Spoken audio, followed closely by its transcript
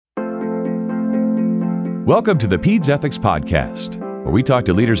Welcome to the Peds Ethics Podcast, where we talk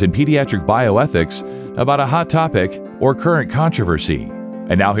to leaders in pediatric bioethics about a hot topic or current controversy.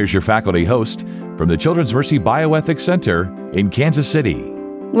 And now here's your faculty host from the Children's Mercy Bioethics Center in Kansas City.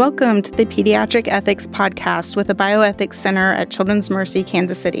 Welcome to the Pediatric Ethics Podcast with the Bioethics Center at Children's Mercy,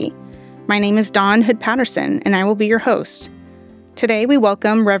 Kansas City. My name is Dawn Hood-Patterson, and I will be your host. Today, we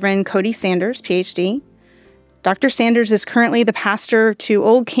welcome Reverend Cody Sanders, PhD. Dr. Sanders is currently the pastor to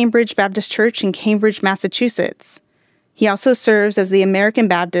Old Cambridge Baptist Church in Cambridge, Massachusetts. He also serves as the American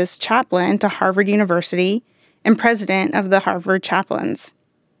Baptist chaplain to Harvard University and president of the Harvard Chaplains.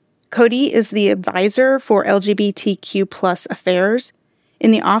 Cody is the advisor for LGBTQ+ affairs in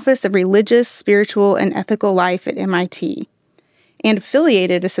the Office of Religious, Spiritual, and Ethical Life at MIT, and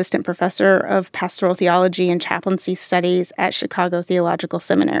affiliated assistant professor of pastoral theology and chaplaincy studies at Chicago Theological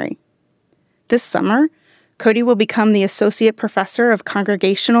Seminary. This summer, Cody will become the associate professor of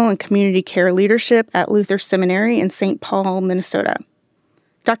congregational and community care leadership at Luther Seminary in St. Paul, Minnesota.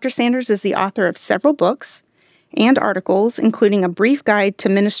 Dr. Sanders is the author of several books and articles, including A Brief Guide to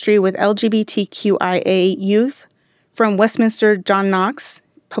Ministry with LGBTQIA Youth from Westminster John Knox,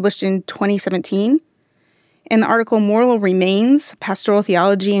 published in 2017, and the article Moral Remains, Pastoral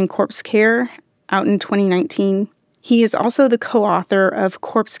Theology and Corpse Care, out in 2019. He is also the co-author of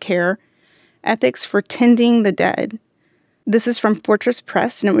Corpse Care, Ethics for Tending the Dead. This is from Fortress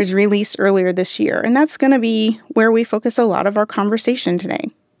Press, and it was released earlier this year, and that's going to be where we focus a lot of our conversation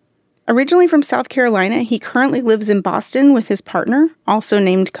today. Originally from South Carolina, he currently lives in Boston with his partner, also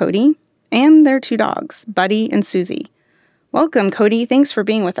named Cody, and their two dogs, Buddy and Susie. Welcome, Cody. Thanks for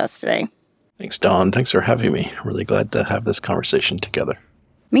being with us today. Thanks, Dawn. Thanks for having me. Really glad to have this conversation together.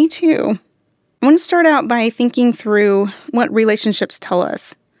 Me too. I want to start out by thinking through what relationships tell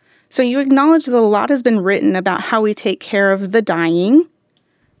us. So you acknowledge that a lot has been written about how we take care of the dying,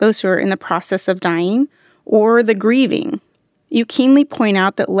 those who are in the process of dying, or the grieving. You keenly point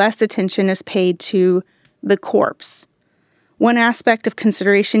out that less attention is paid to the corpse. One aspect of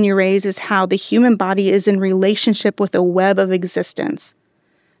consideration you raise is how the human body is in relationship with a web of existence,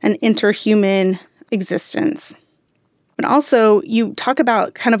 an interhuman existence. But also, you talk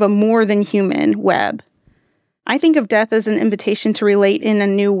about kind of a more than human web. I think of death as an invitation to relate in a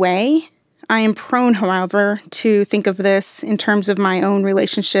new way. I am prone, however, to think of this in terms of my own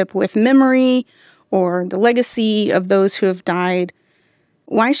relationship with memory or the legacy of those who have died.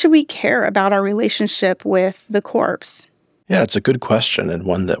 Why should we care about our relationship with the corpse? Yeah, it's a good question, and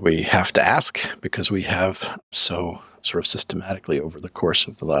one that we have to ask because we have so sort of systematically over the course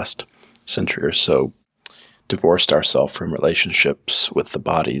of the last century or so divorced ourselves from relationships with the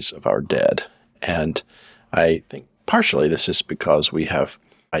bodies of our dead. And I think partially this is because we have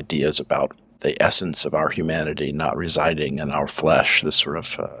ideas about the essence of our humanity not residing in our flesh, this sort of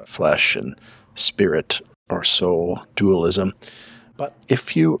flesh and spirit or soul dualism. But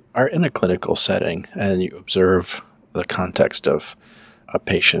if you are in a clinical setting and you observe the context of a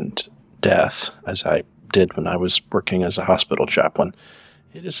patient death, as I did when I was working as a hospital chaplain,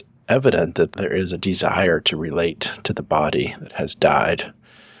 it is evident that there is a desire to relate to the body that has died.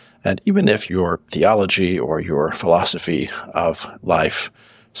 And even if your theology or your philosophy of life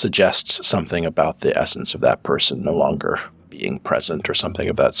suggests something about the essence of that person no longer being present or something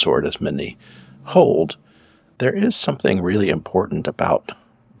of that sort, as many hold, there is something really important about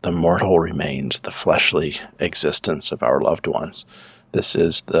the mortal remains, the fleshly existence of our loved ones. This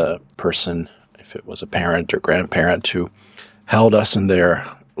is the person, if it was a parent or grandparent, who held us in their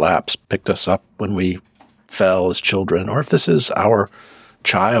laps, picked us up when we fell as children, or if this is our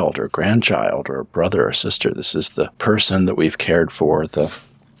child or grandchild or brother or sister, this is the person that we've cared for, the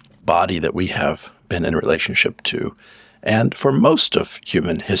body that we have been in relationship to. And for most of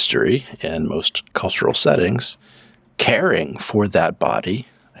human history, in most cultural settings, caring for that body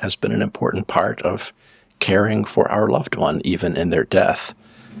has been an important part of caring for our loved one, even in their death.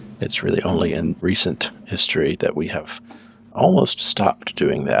 It's really only in recent history that we have almost stopped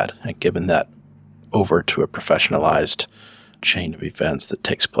doing that and given that over to a professionalized chain of events that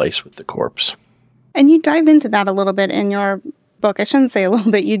takes place with the corpse. And you dive into that a little bit in your book. I shouldn't say a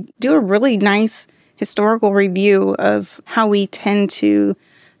little bit. You do a really nice historical review of how we tend to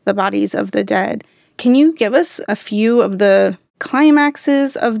the bodies of the dead. Can you give us a few of the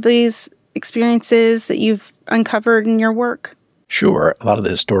climaxes of these experiences that you've uncovered in your work? Sure. A lot of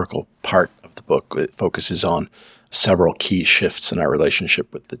the historical part of the book focuses on several key shifts in our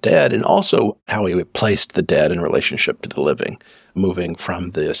relationship with the dead, and also how we placed the dead in relationship to the living, moving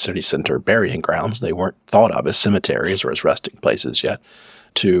from the city center burying grounds. They weren't thought of as cemeteries or as resting places yet,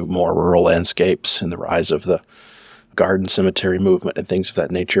 to more rural landscapes and the rise of the garden cemetery movement and things of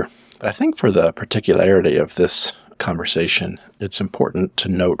that nature. But I think for the particularity of this conversation, it's important to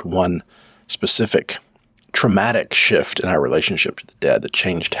note one specific traumatic shift in our relationship to the dead that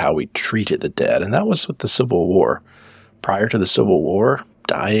changed how we treated the dead, and that was with the Civil War. Prior to the Civil War,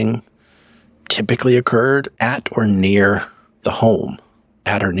 dying typically occurred at or near the home,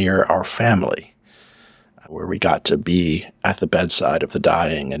 at or near our family, where we got to be at the bedside of the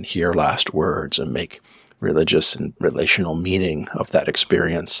dying and hear last words and make religious and relational meaning of that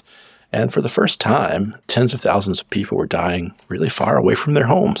experience. And for the first time, tens of thousands of people were dying really far away from their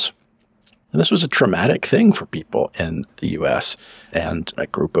homes. And this was a traumatic thing for people in the U.S. And a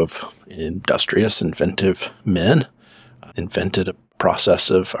group of industrious, inventive men invented a process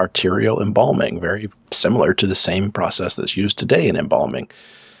of arterial embalming, very similar to the same process that's used today in embalming.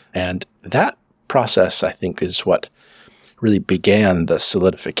 And that process, I think, is what really began the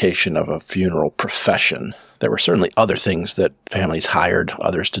solidification of a funeral profession. There were certainly other things that families hired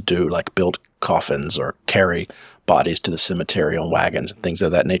others to do, like build coffins or carry bodies to the cemetery on wagons and things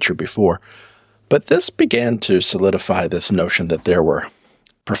of that nature before. But this began to solidify this notion that there were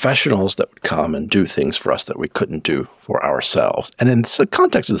professionals that would come and do things for us that we couldn't do for ourselves. And in the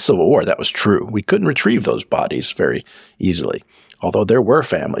context of the Civil War, that was true. We couldn't retrieve those bodies very easily, although there were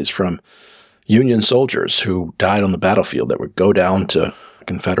families from Union soldiers who died on the battlefield that would go down to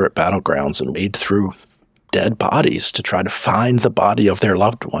Confederate battlegrounds and wade through dead bodies to try to find the body of their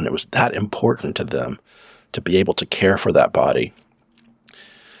loved one. It was that important to them to be able to care for that body.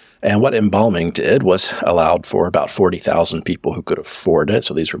 And what embalming did was allowed for about 40,000 people who could afford it,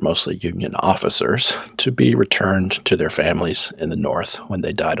 so these were mostly Union officers, to be returned to their families in the North when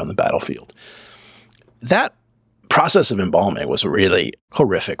they died on the battlefield. That process of embalming was really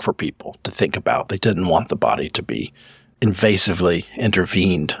horrific for people to think about. They didn't want the body to be invasively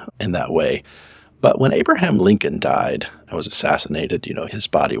intervened in that way. But when Abraham Lincoln died and was assassinated, his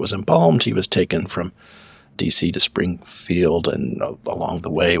body was embalmed. He was taken from D.C. to Springfield and along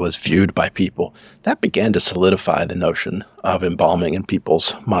the way was viewed by people. That began to solidify the notion of embalming in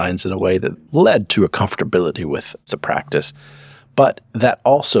people's minds in a way that led to a comfortability with the practice. But that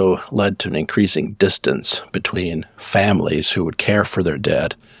also led to an increasing distance between families who would care for their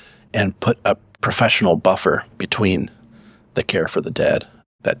dead and put a professional buffer between the care for the dead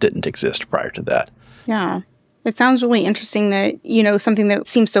that didn't exist prior to that. Yeah. It sounds really interesting that, something that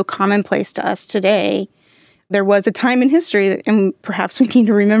seems so commonplace to us today, there was a time in history, and perhaps we need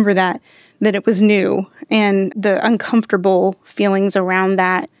to remember that it was new, and the uncomfortable feelings around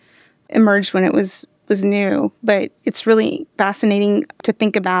that emerged when it was new. But it's really fascinating to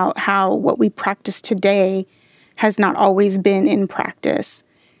think about how what we practice today has not always been in practice.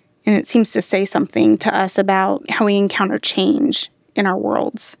 And it seems to say something to us about how we encounter change in our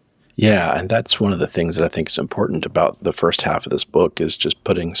worlds. Yeah, and that's one of the things that I think is important about the first half of this book is just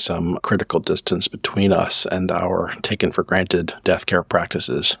putting some critical distance between us and our taken-for-granted death care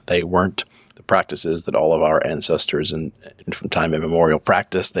practices. They weren't the practices that all of our ancestors and from time immemorial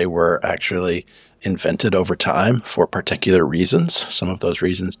practiced. They were actually invented over time for particular reasons. Some of those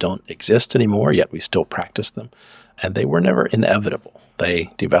reasons don't exist anymore, yet we still practice them. And they were never inevitable.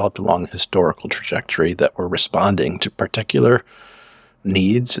 They developed along a historical trajectory that were responding to particular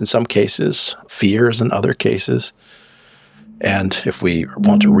needs in some cases, fears in other cases. And if we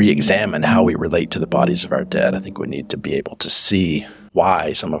want to re-examine how we relate to the bodies of our dead, I think we need to be able to see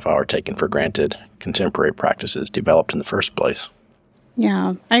why some of our taken-for-granted contemporary practices developed in the first place.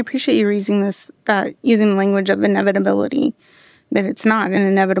 Yeah, I appreciate you using the language of inevitability, that it's not an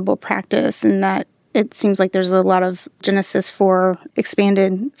inevitable practice, and that it seems like there's a lot of genesis for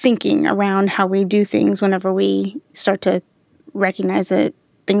expanded thinking around how we do things whenever we start to recognize that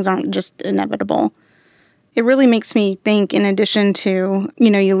things aren't just inevitable. It really makes me think, in addition to,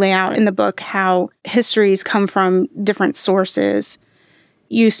 you lay out in the book how histories come from different sources.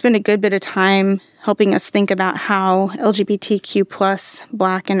 You spend a good bit of time helping us think about how LGBTQ plus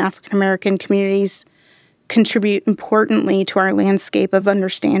Black and African American communities contribute importantly to our landscape of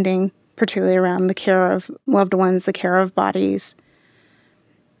understanding, particularly around the care of loved ones, the care of bodies.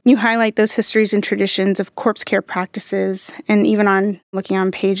 You highlight those histories and traditions of corpse care practices, and even looking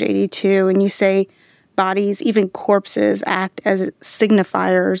on page 82, and you say bodies, even corpses, act as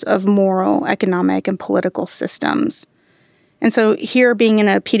signifiers of moral, economic, and political systems. And so here, being in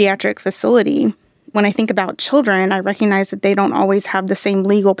a pediatric facility, when I think about children, I recognize that they don't always have the same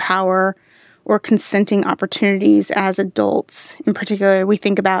legal power or consenting opportunities as adults. In particular, we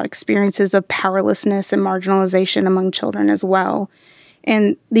think about experiences of powerlessness and marginalization among children as well.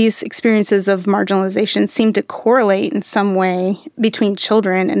 And these experiences of marginalization seem to correlate in some way between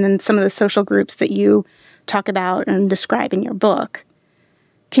children and then some of the social groups that you talk about and describe in your book.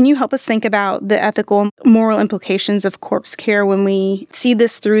 Can you help us think about the ethical, moral implications of corpse care when we see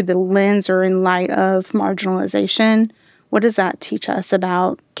this through the lens or in light of marginalization? What does that teach us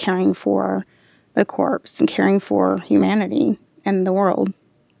about caring for the corpse and caring for humanity and the world?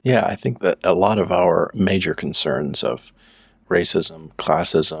 Yeah, I think that a lot of our major concerns of racism,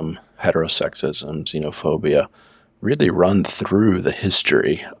 classism, heterosexism, xenophobia really run through the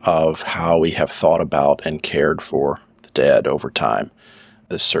history of how we have thought about and cared for the dead over time.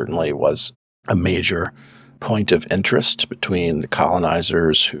 This certainly was a major point of interest between the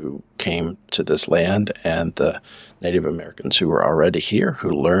colonizers who came to this land and the Native Americans who were already here,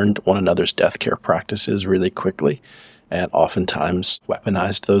 who learned one another's death care practices really quickly and oftentimes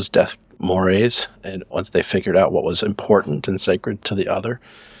weaponized those death mores. And once they figured out what was important and sacred to the other,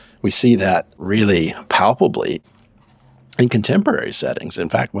 we see that really palpably in contemporary settings. In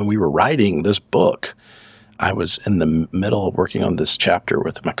fact, when we were writing this book, I was in the middle of working on this chapter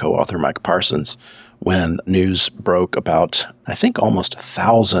with my co-author, Mike Parsons, when news broke about, I think, almost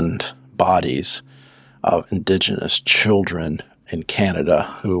 1,000 bodies of Indigenous children in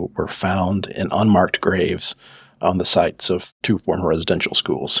Canada who were found in unmarked graves on the sites of 2 former residential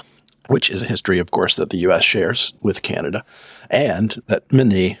schools, which is a history, of course, that the U.S. shares with Canada, and that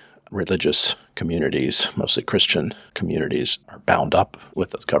many religious communities, mostly Christian communities, are bound up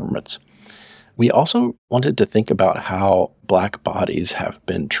with those governments. We also wanted to think about how Black bodies have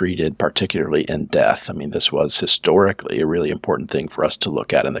been treated, particularly in death. I mean, this was historically a really important thing for us to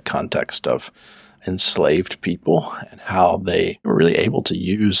look at in the context of enslaved people and how they were really able to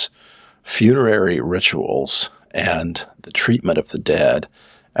use funerary rituals and the treatment of the dead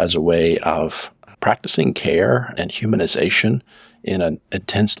as a way of practicing care and humanization in an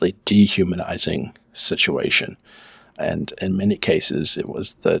intensely dehumanizing situation. And in many cases, it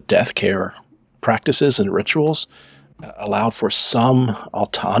was the death care practices and rituals allowed for some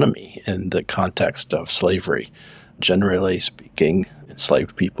autonomy in the context of slavery. Generally speaking,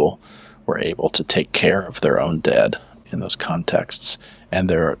 enslaved people were able to take care of their own dead in those contexts. And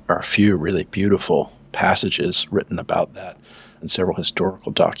there are a few really beautiful passages written about that in several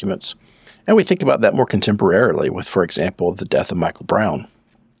historical documents. And we think about that more contemporarily with, for example, the death of Michael Brown.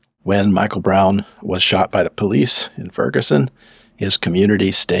 When Michael Brown was shot by the police in Ferguson, his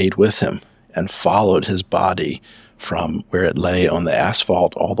community stayed with him and followed his body from where it lay on the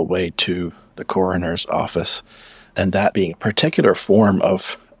asphalt all the way to the coroner's office. And that being a particular form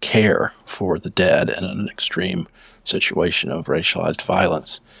of care for the dead in an extreme situation of racialized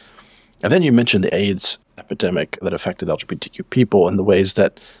violence. And then you mentioned the AIDS epidemic that affected LGBTQ people in the ways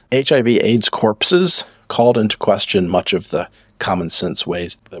that HIV/AIDS corpses called into question much of the common sense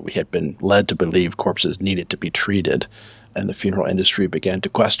ways that we had been led to believe corpses needed to be treated. And the funeral industry began to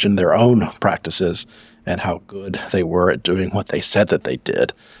question their own practices and how good they were at doing what they said that they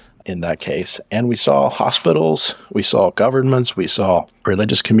did in that case. And we saw hospitals, we saw governments, we saw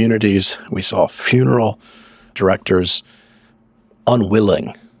religious communities, we saw funeral directors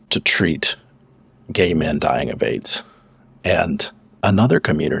unwilling to treat gay men dying of AIDS. And another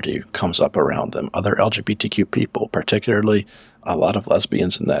community comes up around them, other LGBTQ people, particularly a lot of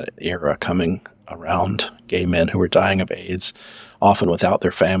lesbians in that era coming around gay men who were dying of AIDS, often without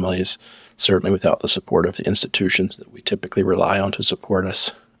their families, certainly without the support of the institutions that we typically rely on to support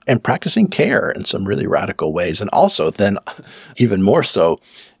us, and practicing care in some really radical ways. And also then, even more so,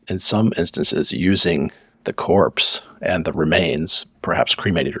 in some instances, using the corpse and the remains, perhaps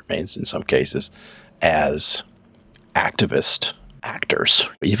cremated remains in some cases, as activist actors,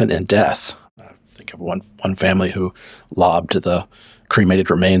 even in death. I think of one family who lobbed the cremated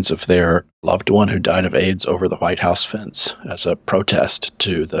remains of their loved one who died of AIDS over the White House fence as a protest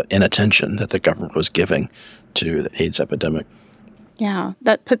to the inattention that the government was giving to the AIDS epidemic. Yeah,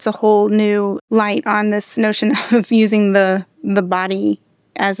 that puts a whole new light on this notion of using the body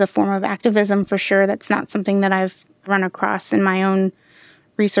as a form of activism, for sure. That's not something that I've run across in my own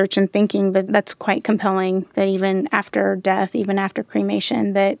research and thinking, but that's quite compelling that even after death, even after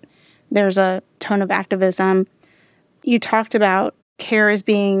cremation, that there's a tone of activism. You talked about care as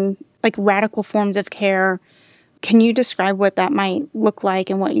being like radical forms of care. Can you describe what that might look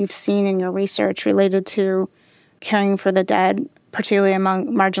like and what you've seen in your research related to caring for the dead, particularly among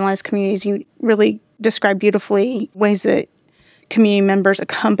marginalized communities? You really describe beautifully ways that community members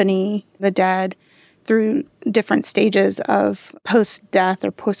accompany the dead through different stages of post-death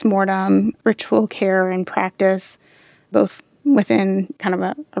or post-mortem ritual care and practice, both within kind of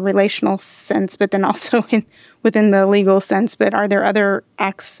a relational sense, but then also within the legal sense. But are there other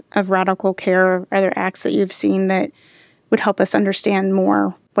acts of radical care, other acts that you've seen that would help us understand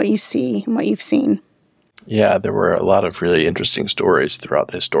more what you see and what you've seen? Yeah, there were a lot of really interesting stories throughout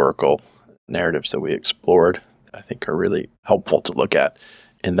the historical narratives that we explored. I think are really helpful to look at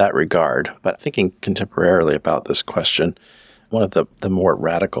in that regard. But thinking contemporarily about this question, one of the more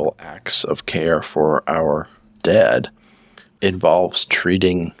radical acts of care for our dead involves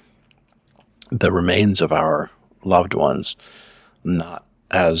treating the remains of our loved ones not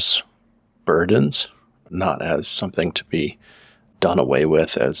as burdens, not as something to be done away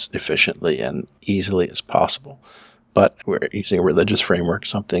with as efficiently and easily as possible, but we're using a religious framework,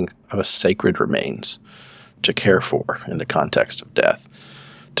 something of a sacred remains to care for in the context of death,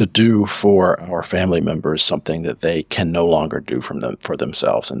 to do for our family members something that they can no longer do for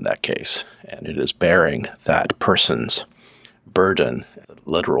themselves in that case. And it is bearing that person's burden,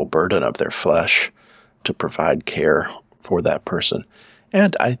 literal burden of their flesh, to provide care for that person.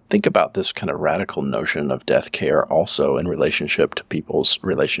 And I think about this kind of radical notion of death care also in relationship to people's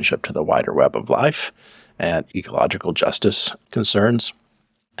relationship to the wider web of life and ecological justice concerns.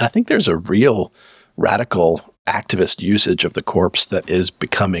 And I think there's a real radical activist usage of the corpse that is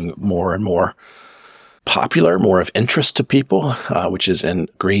becoming more and more popular, more of interest to people, which is in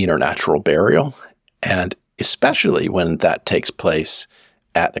green or natural burial. And especially when that takes place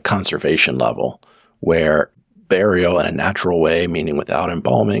at the conservation level, where burial in a natural way, meaning without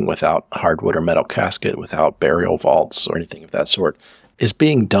embalming, without hardwood or metal casket, without burial vaults or anything of that sort, is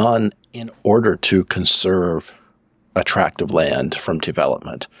being done in order to conserve attractive land from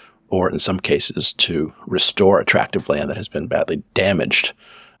development, or in some cases to restore attractive land that has been badly damaged.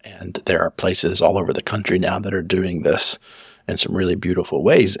 And there are places all over the country now that are doing this in some really beautiful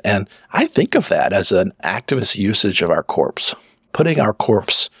ways. And I think of that as an activist usage of our corpse, putting our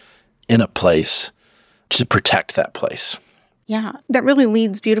corpse in a place to protect that place. Yeah, that really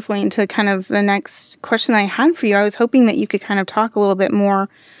leads beautifully into kind of the next question I had for you. I was hoping that you could kind of talk a little bit more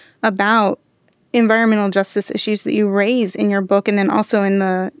about environmental justice issues that you raise in your book and then also in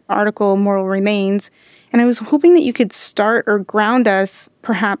the article Mortal Remains. And I was hoping that you could start or ground us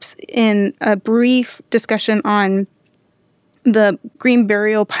perhaps in a brief discussion on the green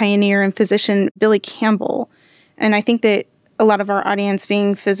burial pioneer and physician Billy Campbell. And I think that a lot of our audience,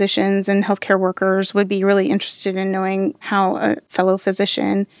 being physicians and healthcare workers, would be really interested in knowing how a fellow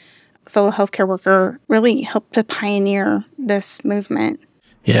physician, fellow healthcare worker really helped to pioneer this movement.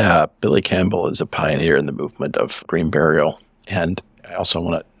 Yeah, Billy Campbell is a pioneer in the movement of green burial. And I also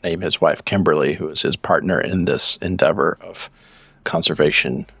want to name his wife, Kimberly, who is his partner in this endeavor of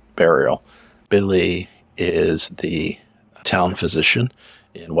conservation burial. Billy is the town physician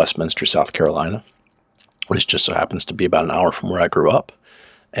in Westminster, South Carolina, which just so happens to be about an hour from where I grew up.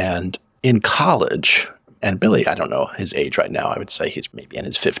 And in college, and Billy, I don't know his age right now, I would say he's maybe in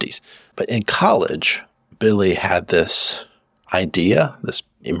his 50s. But in college, Billy had this idea, this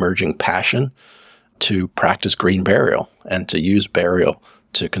emerging passion to practice green burial and to use burial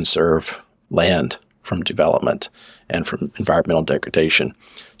to conserve land from development and from environmental degradation.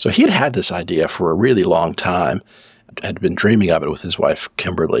 So he had this idea for a really long time, had been dreaming of it with his wife,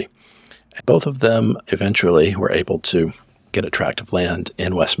 Kimberly. Both of them eventually were able to get a tract of land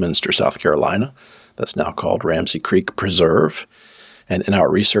in Westminster, South Carolina, that's now called Ramsey Creek Preserve. And in our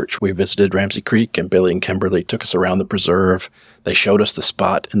research, we visited Ramsey Creek, and Billy and Kimberly took us around the preserve. They showed us the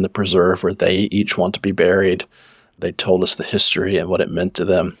spot in the preserve where they each want to be buried. They told us the history and what it meant to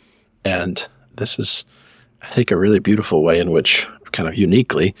them. And this is, I think, a really beautiful way in which, kind of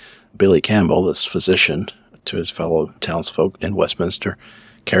uniquely, Billy Campbell, this physician to his fellow townsfolk in Westminster,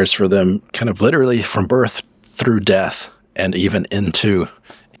 cares for them kind of literally from birth through death and even into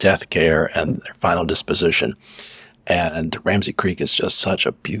death care and their final disposition. And Ramsey Creek is just such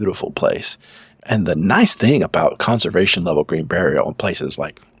a beautiful place. And the nice thing about conservation level green burial in places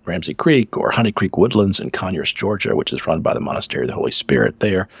like Ramsey Creek or Honey Creek Woodlands in Conyers, Georgia, which is run by the Monastery of the Holy Spirit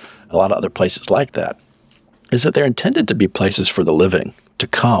there, and a lot of other places like that, is that they're intended to be places for the living to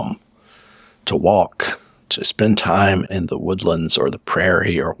come, to walk, to spend time in the woodlands or the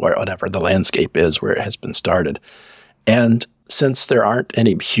prairie or whatever the landscape is where it has been started. And since there aren't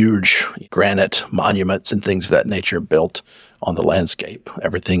any huge granite monuments and things of that nature built on the landscape,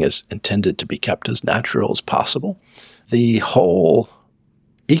 everything is intended to be kept as natural as possible. The whole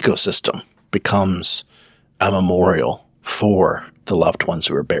ecosystem becomes a memorial for the loved ones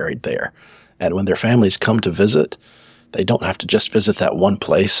who are buried there. And when their families come to visit, they don't have to just visit that one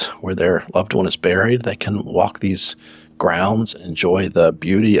place where their loved one is buried. They can walk these grounds and enjoy the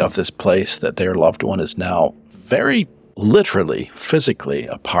beauty of this place that their loved one is now very literally, physically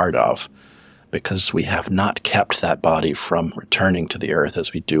a part of. because we have not kept that body from returning to the earth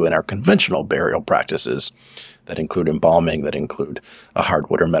as we do in our conventional burial practices that include embalming, that include a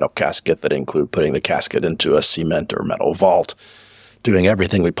hardwood or metal casket, that include putting the casket into a cement or metal vault, doing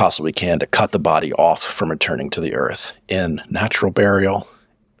everything we possibly can to cut the body off from returning to the earth. In natural burial,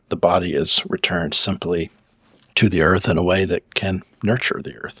 the body is returned simply to the earth in a way that can nurture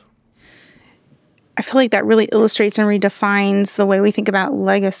the earth. I feel like that really illustrates and redefines the way we think about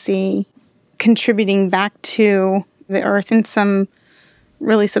legacy, contributing back to the earth in some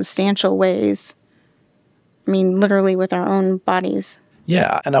really substantial ways. I mean, literally with our own bodies.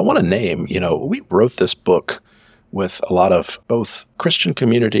 Yeah, and I want to name, we wrote this book with a lot of both Christian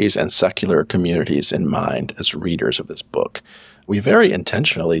communities and secular communities in mind as readers of this book. We very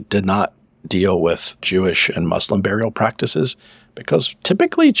intentionally did not deal with Jewish and Muslim burial practices because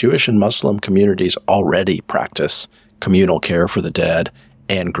typically Jewish and Muslim communities already practice communal care for the dead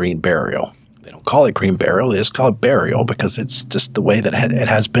and green burial. They don't call it green burial, they just call it burial because it's just the way that it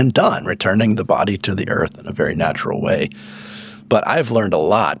has been done, returning the body to the earth in a very natural way. But I've learned a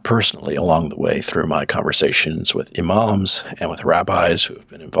lot personally along the way through my conversations with imams and with rabbis who have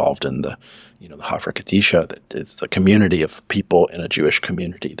been involved in the Hafra Kadisha, that it's the community of people in a Jewish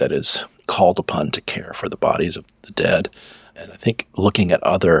community that is called upon to care for the bodies of the dead. And I think looking at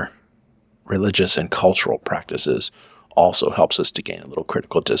other religious and cultural practices also helps us to gain a little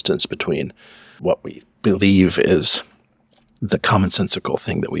critical distance between what we believe is the commonsensical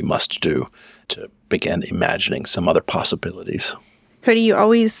thing that we must do to begin imagining some other possibilities. Cody, you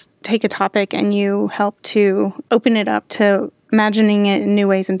always take a topic and you help to open it up to imagining it in new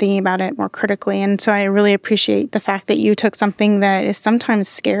ways and thinking about it more critically. And so I really appreciate the fact that you took something that is sometimes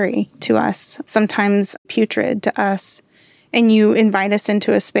scary to us, sometimes putrid to us, and you invite us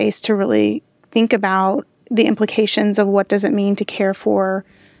into a space to really think about the implications of what does it mean to care for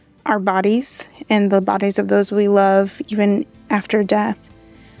our bodies and the bodies of those we love, even after death.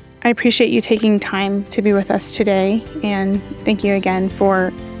 I appreciate you taking time to be with us today, and thank you again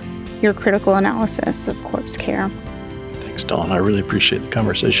for your critical analysis of corpse care. Thanks, Dawn. I really appreciate the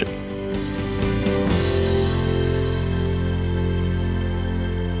conversation.